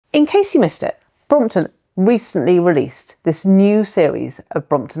In case you missed it, Brompton recently released this new series of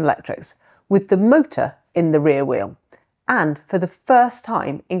Brompton Electrics with the motor in the rear wheel, and for the first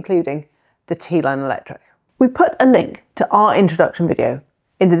time including the T-line electric. We put a link to our introduction video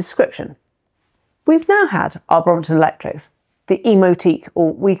in the description. We've now had our Brompton Electrics, the eMotiq,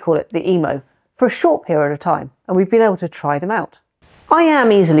 or we call it the eMo, for a short period of time, and we've been able to try them out. I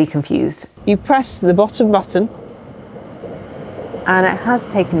am easily confused. You press the bottom button, and it has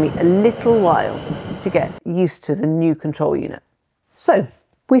taken me a little while to get used to the new control unit. So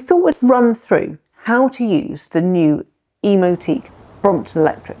we thought we'd run through how to use the new eMotiq Brompton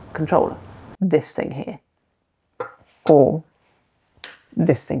Electric controller. This thing here, or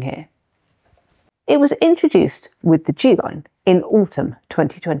this thing here. It was introduced with the G-line in autumn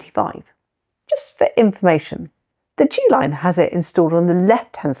 2025. Just for information, the G-line has it installed on the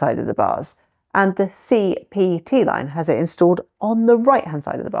left-hand side of the bars, and the CPT line has it installed on the right-hand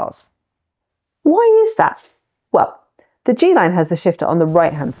side of the bars. Why is that? Well, the G-line has the shifter on the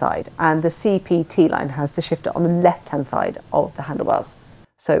right-hand side, and the CPT line has the shifter on the left-hand side of the handlebars,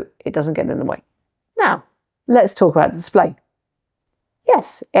 so it doesn't get in the way. Now, let's talk about the display.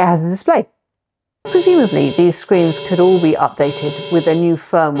 Yes, it has a display. Presumably, these screens could all be updated with a new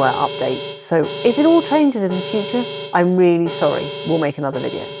firmware update, so if it all changes in the future, I'm really sorry, we'll make another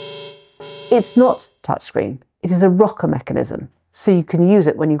video. It's not touchscreen, it is a rocker mechanism, so you can use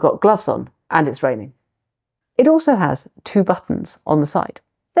it when you've got gloves on and it's raining. It also has two buttons on the side.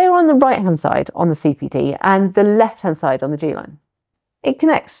 They are on the right-hand side on the CPT and the left-hand side on the G-line. It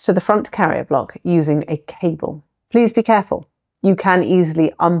connects to the front carrier block using a cable. Please be careful. You can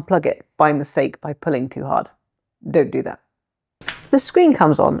easily unplug it by mistake by pulling too hard. Don't do that. The screen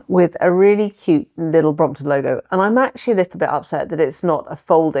comes on with a really cute little Brompton logo, and I'm actually a little bit upset that it's not a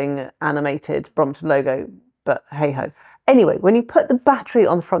folding animated Brompton logo, but hey ho. Anyway, when you put the battery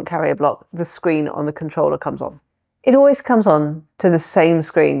on the front carrier block, the screen on the controller comes on. It always comes on to the same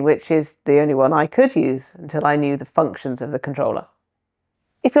screen, which is the only one I could use until I knew the functions of the controller.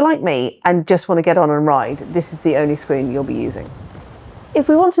 If you're like me and just want to get on and ride, this is the only screen you'll be using. If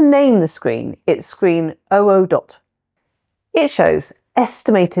we want to name the screen, it's screen 00 dot. It shows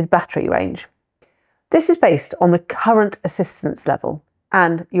estimated battery range. This is based on the current assistance level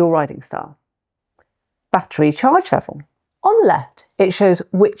and your riding style. Battery charge level. On the left, it shows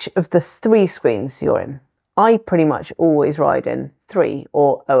which of the three screens you're in. I pretty much always ride in 3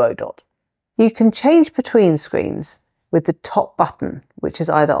 or 00 dot. You can change between screens with the top button, which is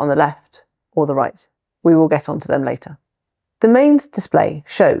either on the left or the right. We will get onto them later. The main display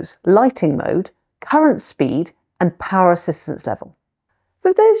shows lighting mode, current speed, and power assistance level.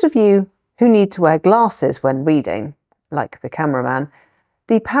 For those of you who need to wear glasses when reading, like the cameraman,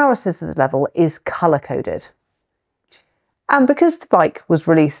 the power assistance level is colour-coded. And because the bike was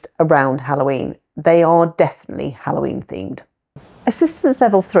released around Halloween, they are definitely Halloween themed. Assistance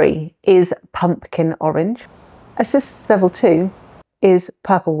level 3 is pumpkin orange. Assistance level 2 is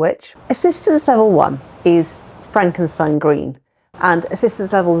purple witch. Assistance level 1 is Frankenstein green. And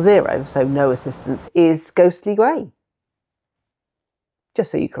assistance level 0, so no assistance, is ghostly grey.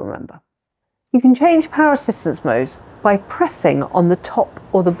 Just so you can remember. You can change power assistance modes by pressing on the top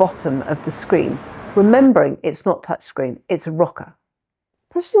or the bottom of the screen, remembering it's not touchscreen, it's a rocker.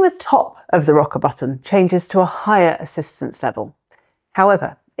 Pressing the top of the rocker button changes to a higher assistance level.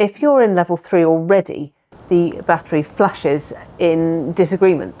 However, if you're in level 3 already, the battery flashes in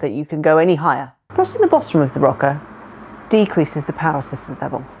disagreement that you can go any higher. Pressing the bottom of the rocker decreases the power assistance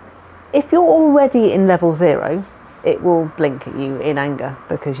level. If you're already in level 0, it will blink at you in anger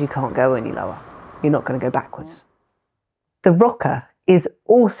because you can't go any lower. You're not going to go backwards. The rocker is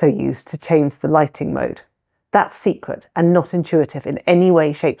also used to change the lighting mode. That's secret and not intuitive in any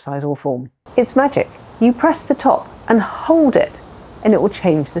way, shape, size or form. It's magic. You press the top and hold it and it will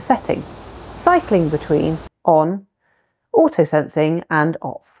change the setting, cycling between on, auto sensing and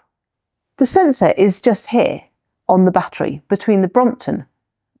off. The sensor is just here on the battery between the Brompton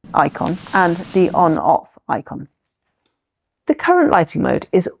icon and the on-off icon. The current lighting mode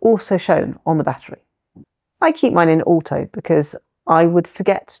is also shown on the battery. I keep mine in auto because I would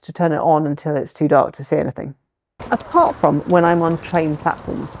forget to turn it on until it's too dark to see anything. Apart from when I'm on train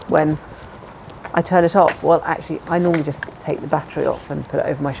platforms, when I turn it off, well actually I normally just take the battery off and put it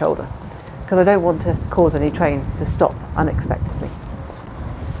over my shoulder because I don't want to cause any trains to stop unexpectedly.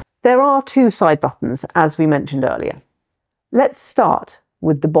 There are two side buttons, as we mentioned earlier. Let's start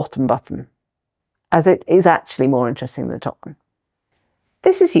with the bottom button, as it is actually more interesting than the top one.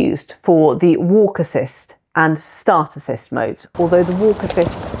 This is used for the walk assist and start assist modes, although the walk assist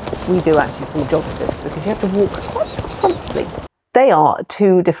we do actually call jog assist because you have to walk quite promptly. They are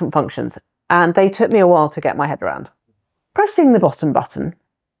two different functions, and they took me a while to get my head around. Pressing the bottom button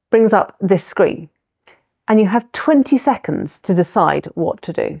brings up this screen, and you have 20 seconds to decide what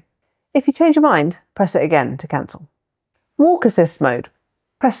to do. If you change your mind, press it again to cancel. Walk assist mode.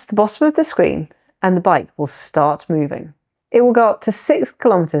 Press the bottom of the screen and the bike will start moving. It will go up to 6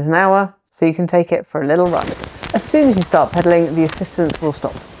 kilometers an hour, so you can take it for a little run. As soon as you start pedalling, the assistance will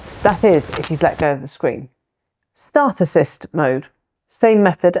stop. That is, if you've let go of the screen. Start assist mode. Same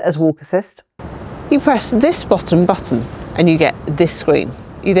method as walk assist. You press this bottom button and you get this screen.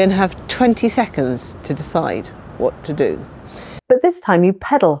 You then have 20 seconds to decide what to do. But this time you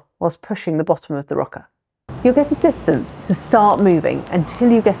pedal whilst pushing the bottom of the rocker. You'll get assistance to start moving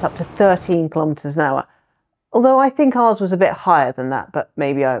until you get up to 13 kilometers an hour. Although I think ours was a bit higher than that, but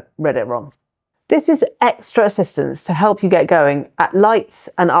maybe I read it wrong. This is extra assistance to help you get going at lights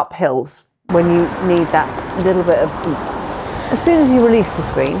and up hills when you need that little bit of oomph. As soon as you release the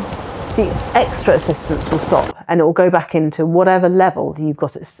screen, the extra assistance will stop and it will go back into whatever level you've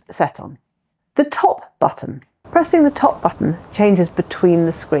got it set on. The top button. Pressing the top button changes between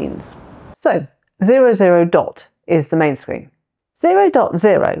the screens. So 00 dot is the main screen.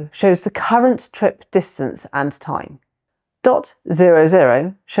 0.0 shows the current trip distance and time.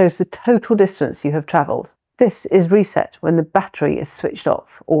 .00 shows the total distance you have travelled. This is reset when the battery is switched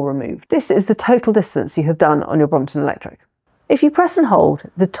off or removed. This is the total distance you have done on your Brompton Electric. If you press and hold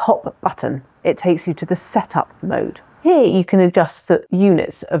the top button, it takes you to the setup mode. Here you can adjust the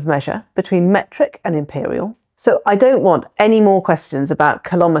units of measure between metric and imperial. So I don't want any more questions about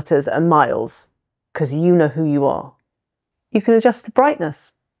kilometres and miles, because you know who you are. You can adjust the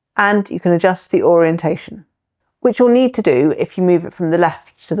brightness and you can adjust the orientation, which you'll need to do if you move it from the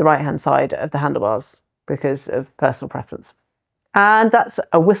left to the right hand side of the handlebars because of personal preference. And that's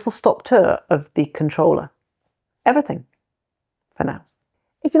a whistle-stop tour of the controller. Everything for now.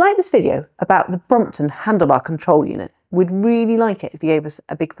 If you like this video about the Brompton handlebar control unit, we'd really like it if you gave us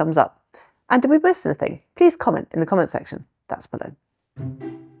a big thumbs up. And did we miss anything? Please comment in the comment section. That's below.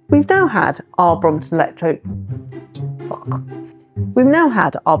 We've now had our Brompton Electrics.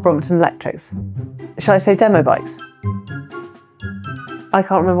 Shall I say demo bikes? I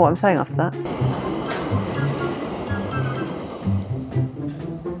can't remember what I'm saying after that.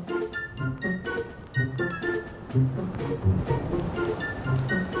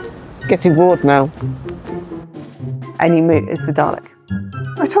 Getting bored now. It's the Dalek.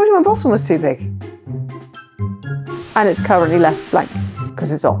 I told you my boss one was too big. And it's currently left blank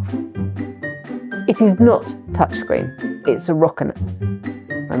because it's off. It is not touchscreen, it's a rocker.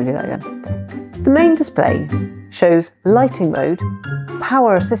 Let me do that again. The main display shows lighting mode,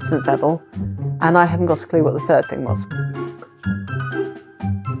 power assistance level, and I haven't got a clue what the third thing was.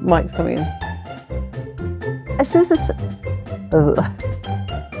 Mike's coming in.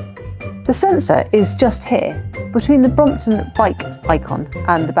 The sensor is just here, between the Brompton bike icon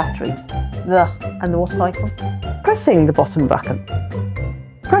and the battery. And the what icon? Pressing the bottom button.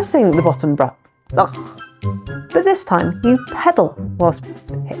 Pressing the bottom button. But this time you pedal whilst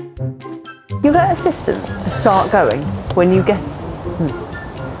hit. You get assistance to start going when you get...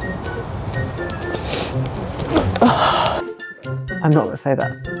 I'm not going to say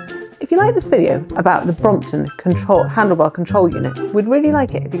that. If you like this video about the Brompton handlebar control unit, we'd really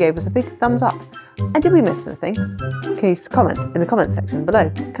like it if you gave us a big thumbs up. And did we miss anything? Can you comment in the comment section below?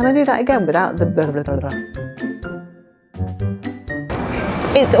 Can I do that again without the blah, blah, blah, blah?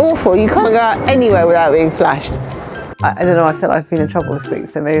 It's awful, you can't go out anywhere without being flashed. I don't know, I feel like I've been in trouble this week,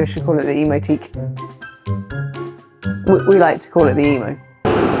 so maybe I should call it the eMotiq. We like to call it the emo.